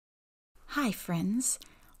Hi friends,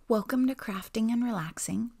 welcome to Crafting and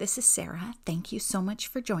Relaxing. This is Sarah. Thank you so much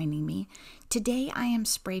for joining me. Today I am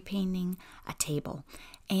spray painting a table,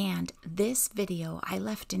 and this video I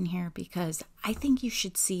left in here because I think you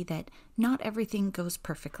should see that not everything goes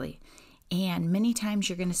perfectly, and many times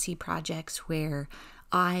you're going to see projects where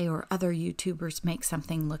I or other YouTubers make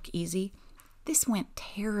something look easy. This went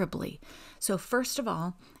terribly. So first of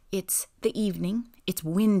all, it's the evening. It's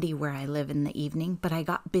windy where I live in the evening, but I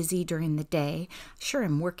got busy during the day. Sure,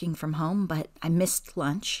 I'm working from home, but I missed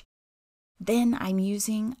lunch. Then I'm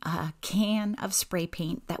using a can of spray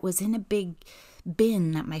paint that was in a big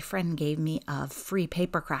bin that my friend gave me of free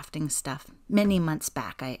paper crafting stuff many months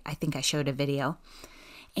back. I think I showed a video.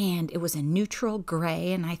 And it was a neutral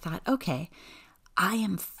gray, and I thought, okay, I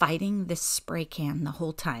am fighting this spray can the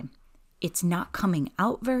whole time. It's not coming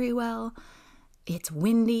out very well. It's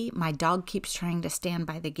windy. My dog keeps trying to stand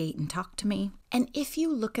by the gate and talk to me. And if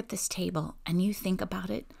you look at this table and you think about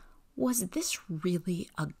it, was this really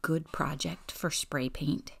a good project for spray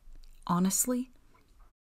paint? Honestly,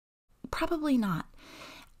 probably not.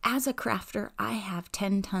 As a crafter, I have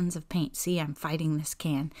 10 tons of paint. See, I'm fighting this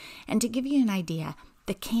can. And to give you an idea,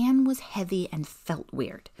 the can was heavy and felt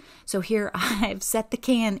weird. So here I've set the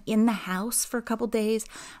can in the house for a couple days.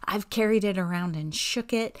 I've carried it around and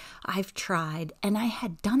shook it. I've tried, and I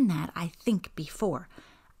had done that, I think, before.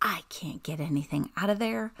 I can't get anything out of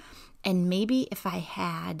there. And maybe if I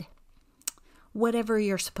had whatever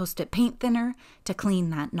you're supposed to, paint thinner to clean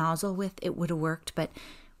that nozzle with, it would have worked. But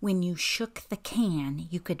when you shook the can,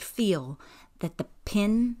 you could feel that the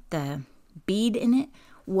pin, the bead in it,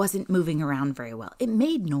 wasn't moving around very well. It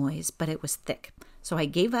made noise, but it was thick. So I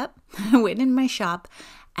gave up, went in my shop,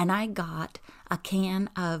 and I got a can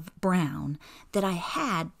of brown that I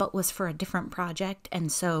had but was for a different project.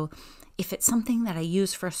 And so if it's something that I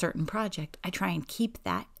use for a certain project, I try and keep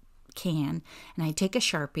that can, and I take a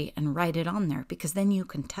Sharpie and write it on there, because then you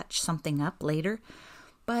can touch something up later.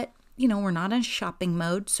 But you know, we're not in shopping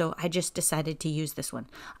mode, so I just decided to use this one.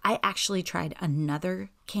 I actually tried another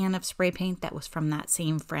can of spray paint that was from that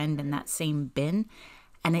same friend in that same bin,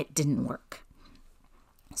 and it didn't work.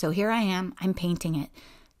 So here I am, I'm painting it.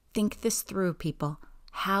 Think this through, people.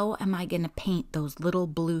 How am I going to paint those little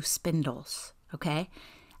blue spindles, okay?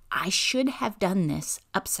 I should have done this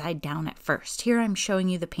upside down at first. Here I'm showing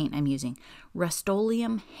you the paint I'm using.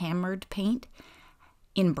 Rust-Oleum hammered paint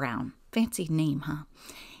in brown. Fancy name, huh?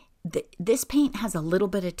 This paint has a little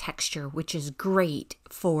bit of texture, which is great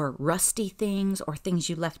for rusty things or things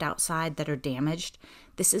you left outside that are damaged.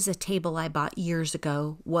 This is a table I bought years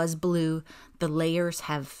ago, was blue. The layers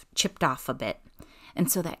have chipped off a bit.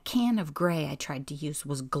 And so that can of gray I tried to use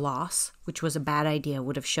was gloss, which was a bad idea,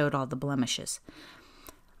 would have showed all the blemishes.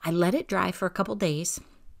 I let it dry for a couple days,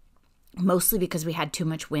 mostly because we had too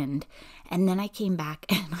much wind. And then I came back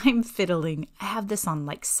and I'm fiddling. I have this on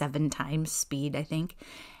like 7 times speed, I think.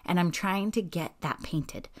 And I'm trying to get that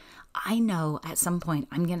painted. I know at some point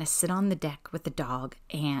I'm going to sit on the deck with the dog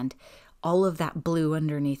and all of that blue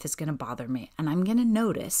underneath is going to bother me. And I'm going to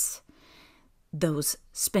notice those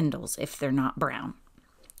spindles if they're not brown.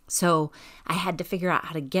 So I had to figure out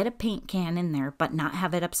how to get a paint can in there, but not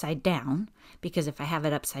have it upside down, because if I have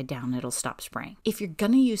it upside down, it'll stop spraying. If you're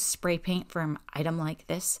going to use spray paint for an item like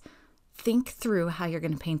this, think through how you're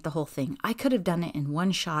going to paint the whole thing. I could have done it in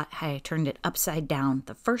one shot had I turned it upside down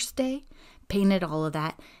the first day, painted all of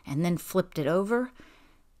that, and then flipped it over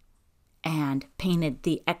and painted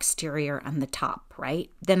the exterior on the top,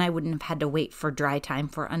 right? Then I wouldn't have had to wait for dry time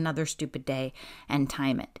for another stupid day and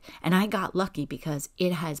time it. And I got lucky because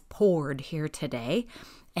it has poured here today,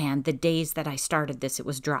 and the days that I started this, it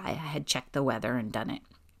was dry. I had checked the weather and done it.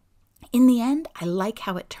 In the end, I like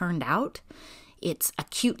how it turned out. It's a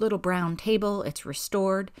cute little brown table. It's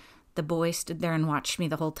restored. The boy stood there and watched me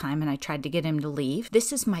the whole time, and I tried to get him to leave.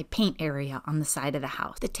 This is my paint area on the side of the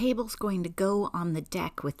house. The table's going to go on the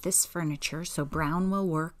deck with this furniture, so brown will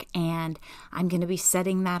work, and I'm going to be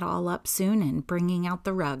setting that all up soon and bringing out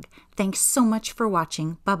the rug. Thanks so much for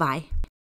watching. Bye-bye.